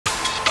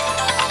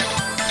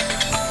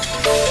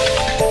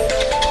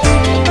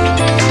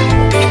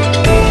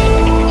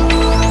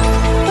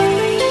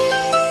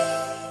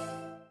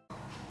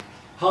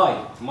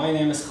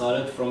name is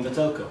Khalid from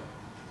Batelco.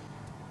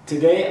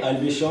 Today I'll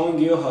be showing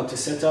you how to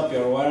set up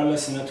your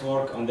wireless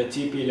network on the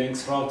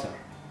TP-Links router.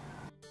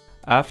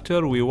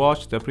 After we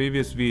watched the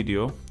previous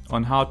video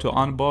on how to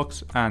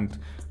unbox and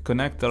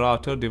connect the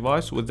router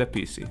device with the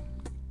PC.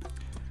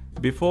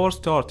 Before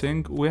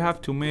starting, we have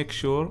to make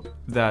sure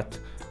that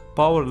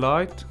power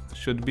light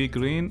should be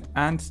green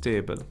and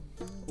stable.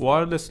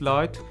 Wireless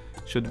light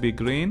should be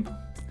green.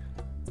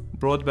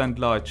 Broadband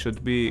light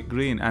should be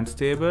green and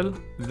stable.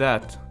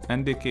 That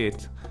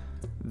indicates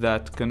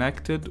that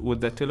connected with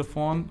the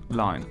telephone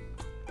line.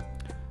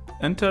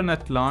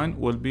 Internet line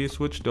will be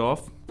switched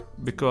off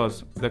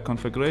because the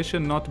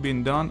configuration not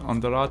been done on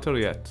the router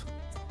yet.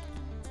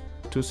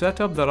 To set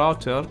up the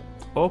router,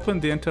 open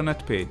the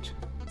internet page.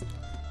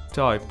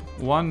 Type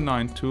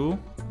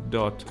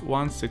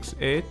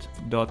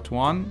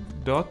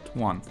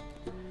 192.168.1.1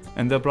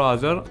 in the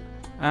browser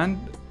and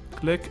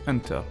click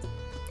enter.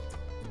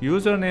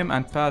 Username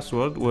and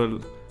password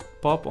will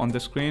pop on the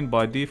screen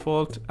by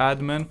default,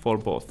 admin for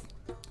both.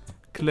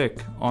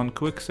 Click on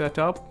quick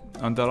setup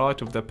on the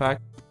right of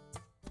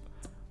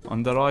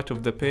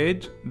the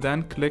page,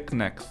 then click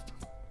next.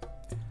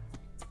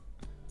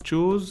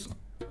 Choose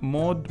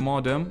mode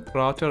modem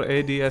router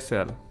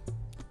ADSL.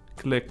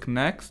 Click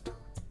next.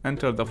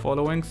 Enter the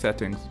following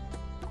settings.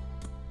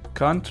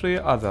 Country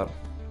other,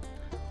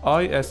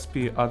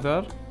 ISP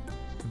other,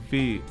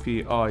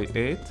 VPI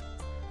 8,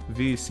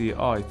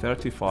 VCI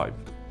 35.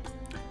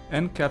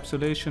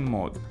 Encapsulation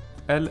mode,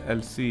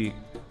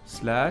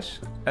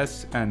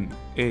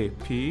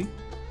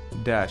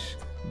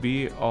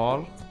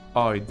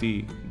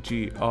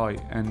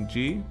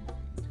 LLC/SNAP-BRIDGING.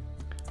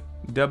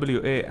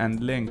 WA and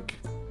link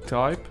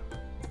type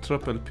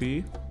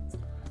PPP,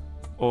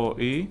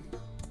 OE,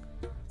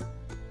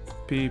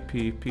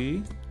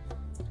 PPP,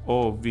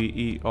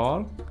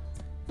 OVER,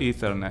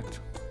 Ethernet.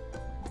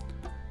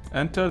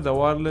 Enter the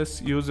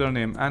wireless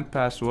username and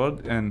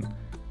password in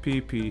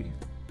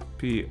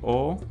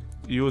PPPO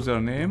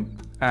username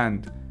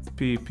and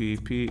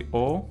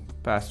PPPO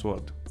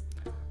password.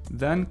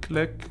 Then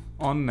click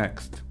on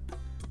next.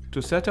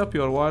 To set up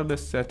your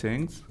wireless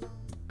settings,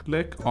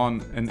 click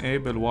on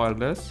Enable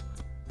Wireless,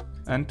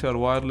 enter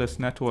wireless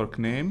network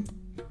name,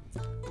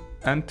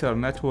 enter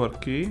network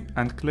key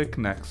and click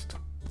next.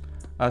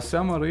 A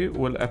summary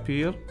will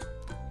appear.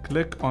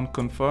 Click on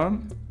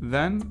confirm,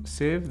 then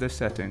save the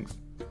settings.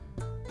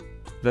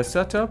 The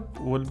setup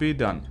will be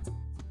done.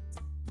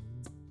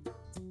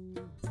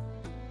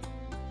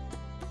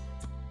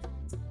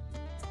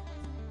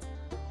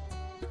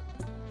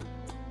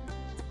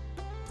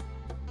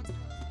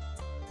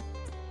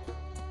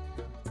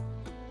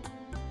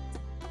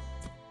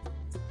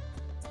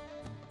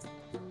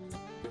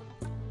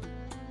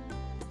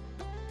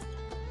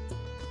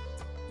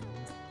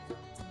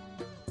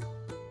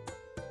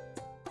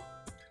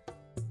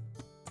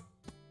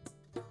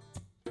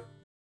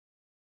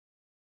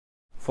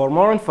 For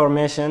more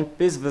information,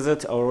 please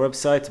visit our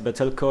website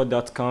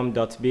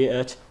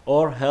batelco.com.bh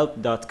or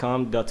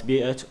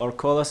help.com.bh or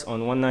call us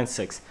on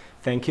 196.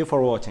 Thank you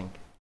for watching.